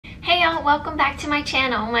y'all, welcome back to my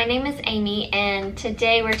channel. My name is Amy and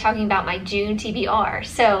today we're talking about my June TBR.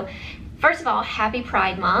 So first of all, happy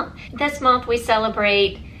Pride Month. This month we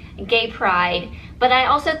celebrate gay pride, but I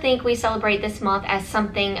also think we celebrate this month as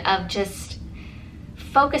something of just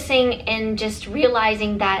focusing and just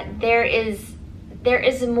realizing that there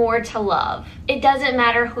is more to love. It doesn't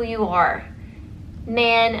matter who you are,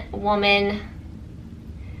 man, woman,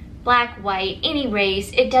 black, white, any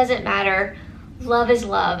race, it doesn't matter. Love is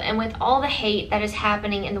love, and with all the hate that is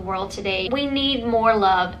happening in the world today, we need more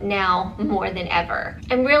love now more than ever.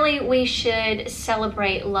 And really, we should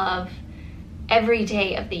celebrate love every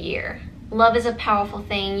day of the year. Love is a powerful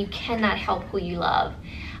thing. You cannot help who you love.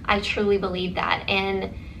 I truly believe that,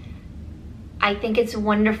 and I think it's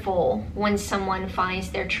wonderful when someone finds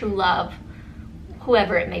their true love,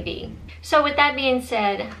 whoever it may be. So with that being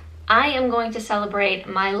said, I am going to celebrate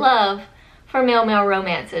my love for male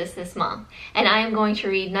romances this month, and I am going to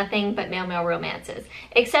read nothing but male romances,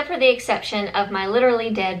 except for the exception of my Literally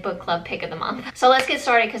Dead book club pick of the month. So let's get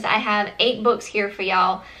started, because I have 8 books here for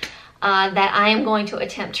y'all that I am going to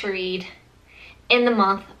attempt to read in the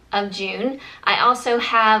month of June. I also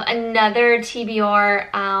have another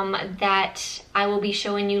TBR that I will be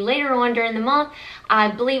showing you later on during the month. I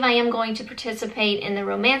believe I am going to participate in the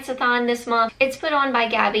Romanceathon this month. It's put on by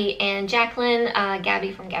Gabby and Jacqueline.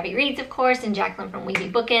 Gabby from Gabby Reads, of course, and Jacqueline from Weeby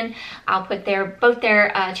Bookin'. I'll put both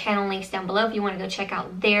their channel links down below if you want to go check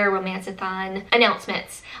out their Romanceathon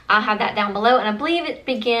announcements. I'll have that down below, and I believe it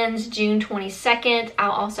begins June 22nd.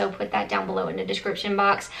 I'll also put that down below in the description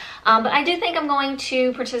box. But I do think I'm going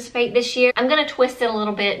to participate this year. I'm going to twist it a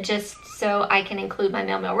little bit just so I can include my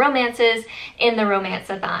male romances in the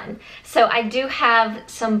Romanceathon. So I do have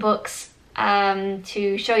some books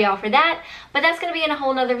to show y'all for that, but that's going to be in a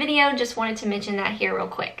whole nother video. Just wanted to mention that here real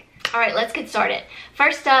quick. All right, let's get started.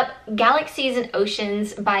 First up, Galaxies and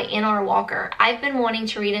Oceans by N.R. Walker. I've been wanting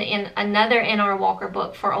to read another N.R. Walker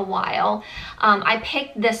book for a while. I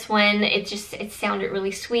picked this one. It sounded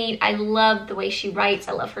really sweet. I love the way she writes.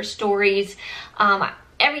 I love her stories.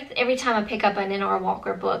 Every time I pick up an N.R.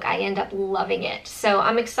 Walker book, I end up loving it. So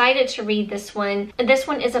I'm excited to read this one. This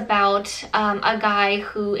one is about a guy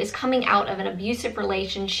who is coming out of an abusive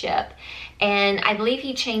relationship, and I believe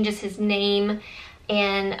he changes his name,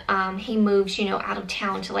 and he moves, out of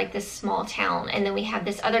town to like this small town. And then we have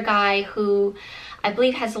this other guy who I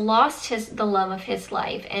believe has lost the love of his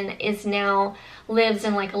life and lives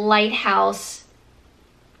in like a lighthouse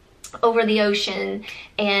over the ocean,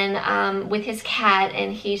 and with his cat,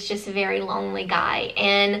 and he's just a very lonely guy.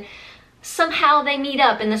 And somehow they meet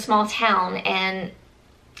up in the small town, and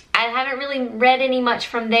I haven't really read any much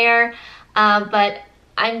from there, but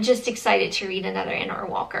I'm just excited to read another N.R.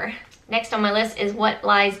 Walker. Next on my list is What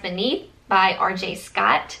Lies Beneath by R.J.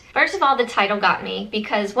 Scott. First of all, the title got me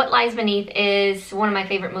because What Lies Beneath is one of my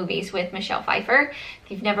favorite movies with Michelle Pfeiffer.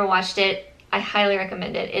 If you've never watched it, I highly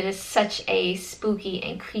recommend it. It is such a spooky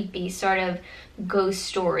and creepy sort of ghost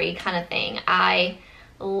story kind of thing. I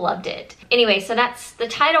loved it. Anyway, so the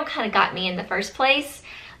title kind of got me in the first place.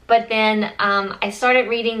 But then I started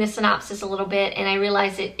reading the synopsis a little bit, and I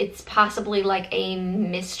realized it's possibly like a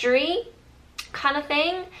mystery kind of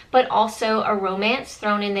thing, but also a romance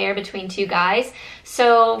thrown in there between two guys.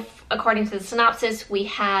 So according to the synopsis, we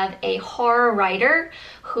have a horror writer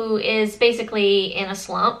who is basically in a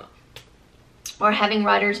slump, or having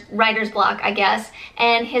writer's block, I guess,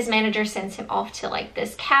 and his manager sends him off to like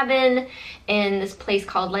this cabin in this place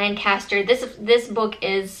called Lancaster. This book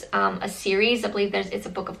is a series. I believe it's a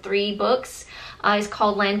book of 3 books. It's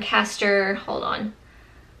called Lancaster,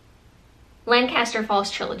 Lancaster Falls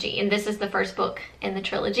Trilogy, and this is the first book in the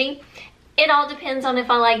trilogy. It all depends on if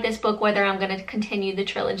I like this book, whether I'm going to continue the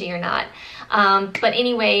trilogy or not. But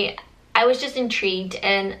anyway, I was just intrigued,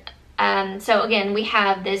 and so again, we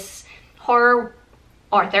have this horror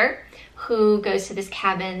author who goes to this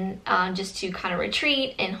cabin just to kind of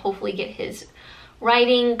retreat and hopefully get his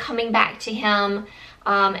writing coming back to him.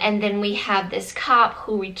 And then we have this cop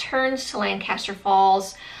who returns to Lancaster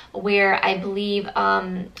Falls, where I believe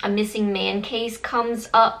a missing man case comes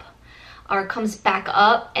back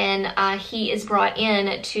up, and he is brought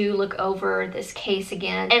in to look over this case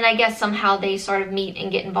again. And I guess somehow they sort of meet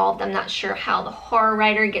and get involved. I'm not sure how the horror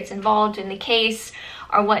writer gets involved in the case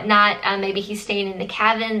or whatnot. Maybe he's staying in the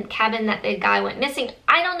cabin that the guy went missing.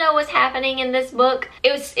 I don't know what's happening in this book.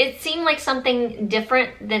 It seemed like something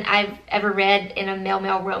different than I've ever read in a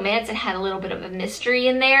male romance. It had a little bit of a mystery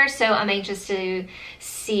in there, so I'm anxious to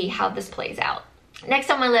see how this plays out.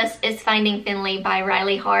 Next on my list is Finding Finley by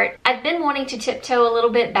Riley Hart. I've been wanting to tiptoe a little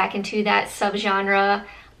bit back into that subgenre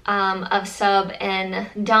of sub and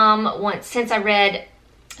dom since I read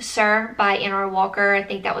Sir by N.R. Walker. I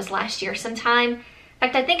think that was last year sometime. In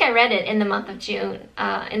fact, I think I read it in the month of June,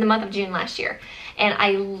 last year, and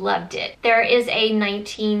I loved it. There is a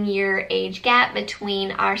 19-year age gap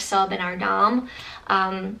between our sub and our dom.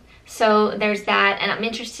 So there's that, and I'm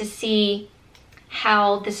interested to see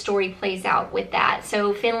how the story plays out with that.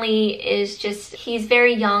 So Finley is just, he's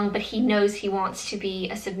very young, but he knows he wants to be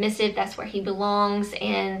a submissive. That's where he belongs,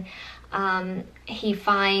 and he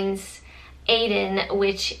finds Aiden,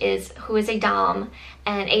 who is a dom,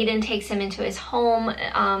 and Aiden takes him into his home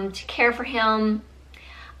to care for him.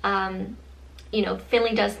 You know,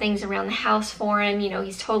 Finley does things around the house for him. You know,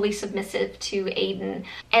 he's totally submissive to Aiden.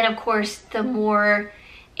 And of course, the more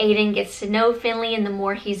Aiden gets to know Finley and the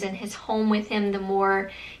more he's in his home with him, the more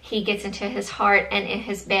he gets into his heart and in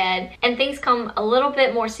his bed. And things come a little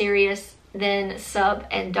bit more serious than sub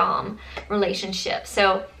and dom relationship.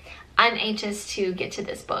 So I'm anxious to get to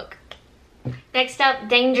this book. Next up,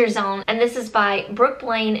 Danger Zone, and this is by Brooke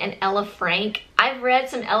Blaine and Ella Frank. I've read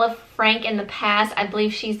some Ella Frank in the past. I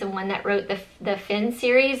believe she's the one that wrote the Finn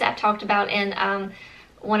series I've talked about in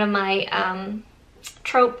one of my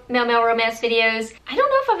trope male romance videos. I don't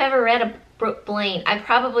know if I've ever read a Brooke Blaine. I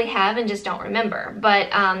probably have and just don't remember. But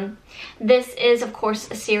this is, of course,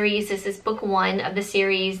 a series. This is book 1 of the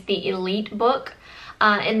series, the Elite book.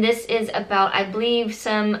 And this is about, I believe,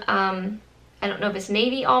 some, I don't know if it's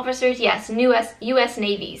Navy officers. Yes, U.S.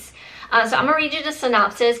 Navies. So I'm going to read you the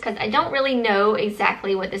synopsis because I don't really know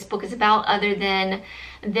exactly what this book is about other than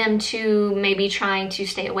them two maybe trying to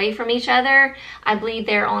stay away from each other. I believe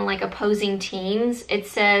they're on like opposing teams. It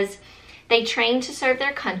says, they train to serve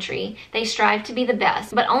their country. They strive to be the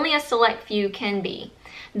best, but only a select few can be.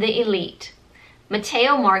 The elite.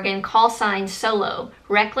 Mateo Morgan, call sign Solo,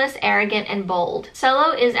 reckless, arrogant, and bold.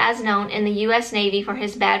 Solo is as known in the U.S. Navy for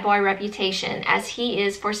his bad boy reputation as he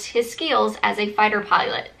is for his skills as a fighter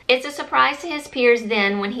pilot. It's a surprise to his peers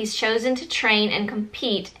then when he's chosen to train and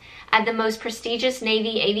compete at the most prestigious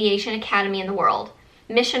Navy aviation academy in the world.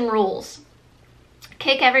 Mission rules.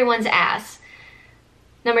 Kick everyone's ass.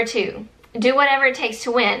 Number 2, do whatever it takes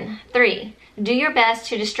to win. 3, do your best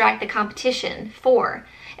to distract the competition. 4,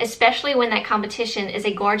 especially when that competition is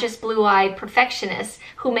a gorgeous blue-eyed perfectionist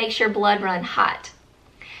who makes your blood run hot.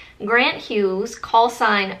 Grant Hughes, call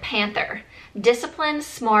sign Panther, disciplined,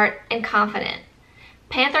 smart, and confident.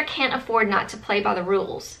 Panther can't afford not to play by the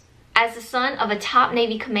rules. As the son of a top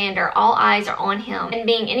Navy commander, all eyes are on him, and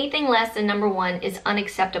being anything less than number 1 is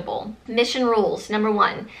unacceptable. Mission rules. Number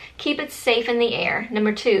 1, keep it safe in the air.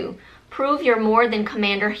 Number 2, prove you're more than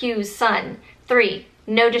Commander Hughes' son. 3,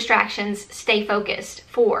 no distractions, stay focused.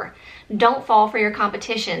 4, don't fall for your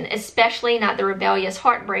competition, especially not the rebellious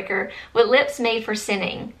heartbreaker with lips made for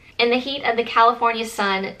sinning. In the heat of the California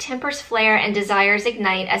sun, tempers flare and desires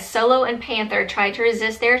ignite as Solo and Panther try to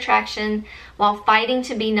resist their attraction while fighting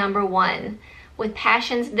to be number 1. With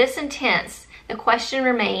passions this intense, the question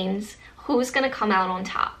remains, who's going to come out on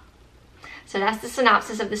top? So that's the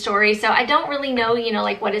synopsis of the story. So I don't really know,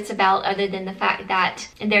 like what it's about other than the fact that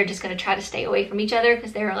they're just going to try to stay away from each other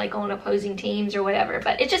because they're like on opposing teams or whatever.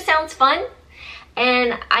 But it just sounds fun.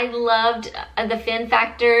 And I loved the Finn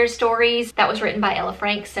Factor stories that was written by Ella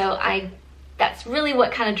Frank. So that's really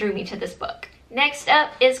what kind of drew me to this book. Next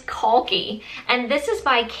up is Kalki, and this is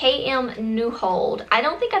by K.M. Newhold. I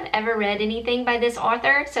don't think I've ever read anything by this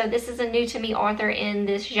author, so this is a new to me author in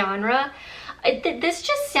this genre. This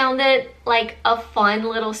just sounded like a fun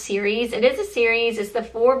little series. It is a series. It's the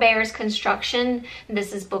Four Bears Construction.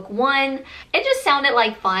 This is book 1. It just sounded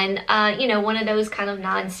like fun. One of those kind of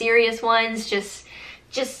non-serious ones. Just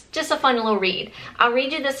a fun little read. I'll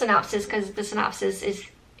read you the synopsis because the synopsis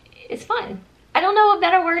is fun. I don't know a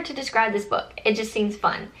better word to describe this book. It just seems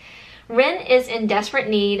fun. Ren is in desperate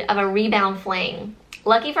need of a rebound fling.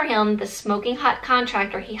 Lucky for him, the smoking hot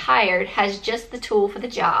contractor he hired has just the tool for the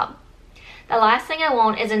job. The last thing I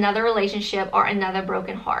want is another relationship or another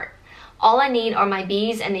broken heart. All I need are my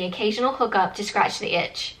bees and the occasional hookup to scratch the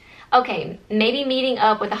itch. Okay, maybe meeting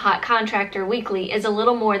up with a hot contractor weekly is a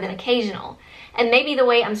little more than occasional. And maybe the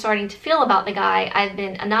way I'm starting to feel about the guy I've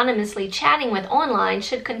been anonymously chatting with online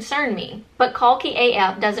should concern me. But Kalki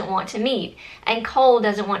AF doesn't want to meet, and Cole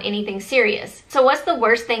doesn't want anything serious. So what's the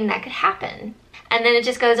worst thing that could happen? And then it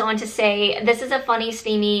just goes on to say, this is a funny,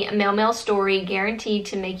 steamy, male story guaranteed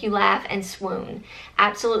to make you laugh and swoon.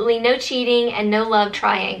 Absolutely no cheating and no love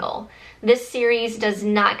triangle. This series does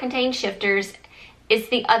not contain shifters. It's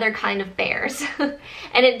the other kind of bears.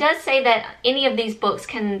 And it does say that any of these books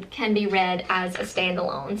can be read as a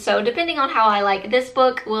standalone. So depending on how I like this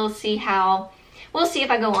book, we'll see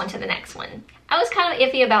if I go on to the next one. I was kind of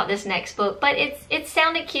iffy about this next book, but it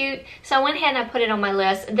sounded cute, so I went ahead and I put it on my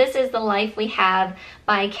list. This is The Life We Have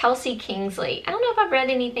by Kelsey Kingsley. I don't know if I've read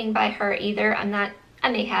anything by her either. I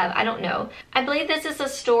may have, I don't know. I believe this is a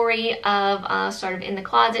story of sort of in the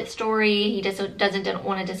closet story. He doesn't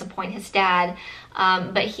want to disappoint his dad,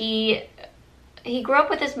 but he grew up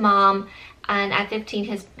with his mom, and at 15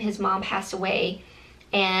 his mom passed away,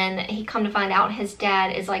 and he come to find out his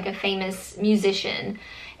dad is like a famous musician.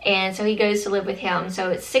 And so he goes to live with him. So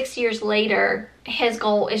it's 6 years later, his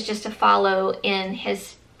goal is just to follow in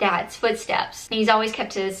his dad's footsteps. He's always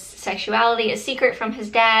kept his sexuality a secret from his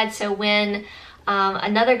dad. So when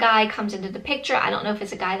another guy comes into the picture, I don't know if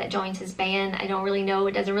it's a guy that joins his band. I don't really know.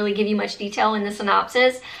 It doesn't really give you much detail in the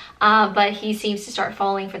synopsis. But he seems to start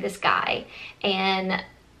falling for this guy. And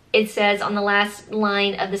it says on the last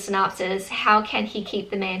line of the synopsis, how can he keep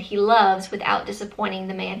the man he loves without disappointing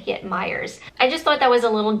the man he admires? I just thought that was a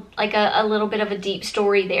little, like a little bit of a deep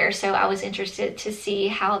story there, so I was interested to see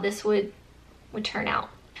how this would turn out.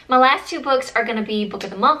 My last two books are going to be Book of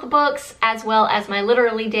the Month books, as well as my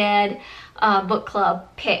Literally Dead book club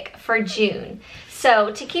pick for June.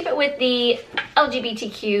 So to keep it with the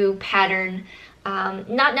LGBTQ pattern,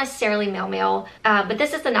 not necessarily male, but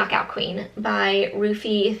this is The Knockout Queen by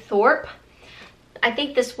Ruthie Thorpe. I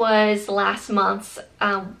think this was last month's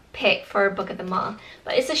pick for Book of the Month.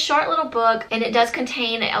 But it's a short little book, and it does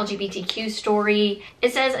contain an LGBTQ story.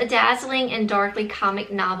 It says, a dazzling and darkly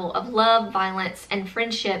comic novel of love, violence, and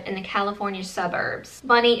friendship in the California suburbs.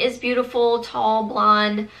 Bunny is beautiful, tall,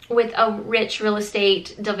 blonde, with a rich real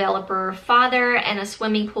estate developer father and a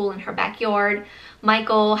swimming pool in her backyard.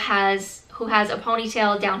 Michael who has a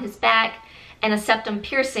ponytail down his back and a septum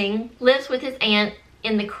piercing, lives with his aunt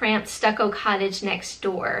in the cramped stucco cottage next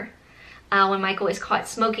door. When Michael is caught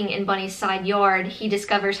smoking in Bunny's side yard, he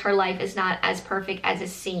discovers her life is not as perfect as it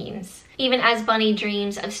seems. Even as Bunny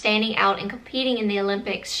dreams of standing out and competing in the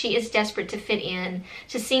Olympics, she is desperate to fit in,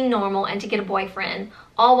 to seem normal, and to get a boyfriend,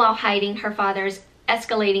 all while hiding her father's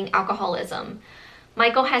escalating alcoholism.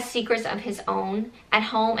 Michael has secrets of his own. At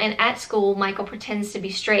home and at school, Michael pretends to be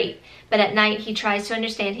straight, but at night he tries to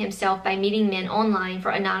understand himself by meeting men online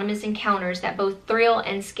for anonymous encounters that both thrill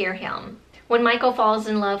and scare him. When Michael falls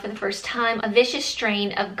in love for the first time, a vicious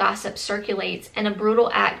strain of gossip circulates, and a brutal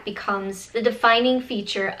act becomes the defining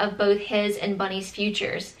feature of both his and Bunny's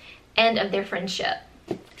futures and of their friendship.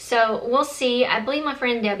 So we'll see. I believe my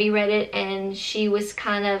friend Debbie read it, and she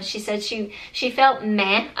said she felt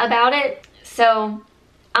meh about it. So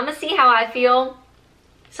I'm gonna see how I feel.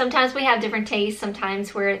 Sometimes we have different tastes,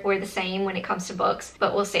 sometimes we're the same when it comes to books,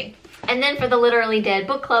 but we'll see. And then for the Literally Dead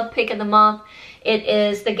book club pick of the month, it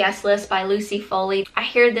is The Guest List by Lucy Foley. I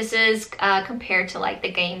hear this is compared to like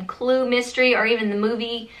the game Clue Mystery or even the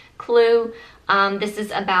movie Clue. This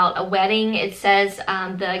is about a wedding. It says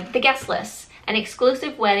the guest list, an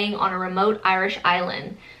exclusive wedding on a remote Irish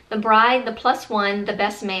island. The bride, the plus one, the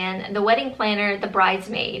best man, the wedding planner, the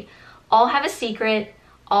bridesmaid. All have a secret,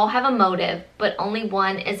 all have a motive, but only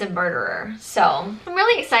one is a murderer. So I'm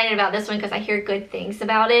really excited about this one because I hear good things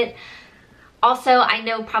about it. Also, I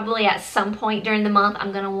know probably at some point during the month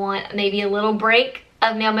I'm gonna want maybe a little break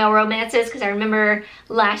of male romances, because I remember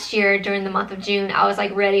last year during the month of June I was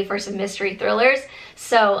like ready for some mystery thrillers.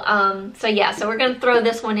 So yeah, so we're gonna throw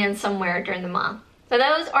this one in somewhere during the month. So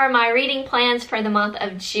those are my reading plans for the month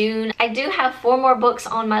of June. I do have 4 more books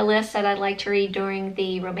on my list that I'd like to read during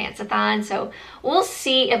the Romance-a-thon, so we'll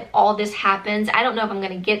see if all this happens. I don't know if I'm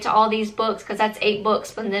going to get to all these books because that's 8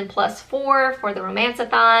 books, but then plus 4 for the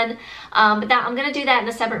Romance-a-thon. But I'm going to do that in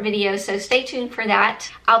a separate video, so stay tuned for that.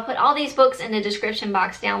 I'll put all these books in the description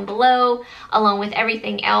box down below, along with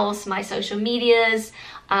everything else, my social medias.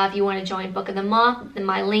 If you want to join Book of the Month, then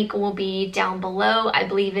my link will be down below. I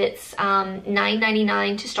believe it's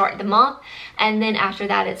 $9.99 to start the month, and then after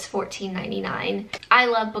that it's $14.99. I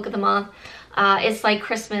love Book of the Month. It's like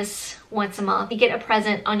Christmas once a month. You get a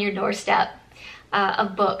present on your doorstep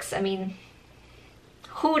of books. I mean,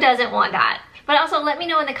 who doesn't want that? But also let me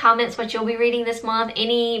know in the comments what you'll be reading this month.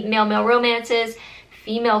 Any male romances,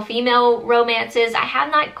 female romances. I have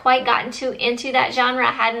not quite gotten into that genre.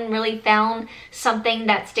 I hadn't really found something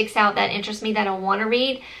that sticks out that interests me that I want to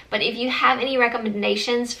read. But if you have any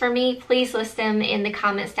recommendations for me, please list them in the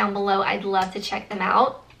comments down below. I'd love to check them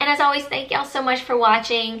out. And as always, thank y'all so much for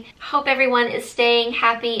watching. Hope everyone is staying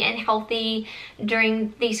happy and healthy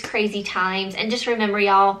during these crazy times. And just remember,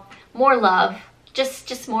 y'all, more love.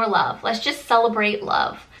 Just more love. Let's just celebrate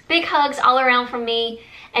love. Big hugs all around from me.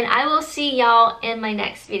 And I will see y'all in my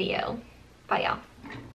next video. Bye, y'all.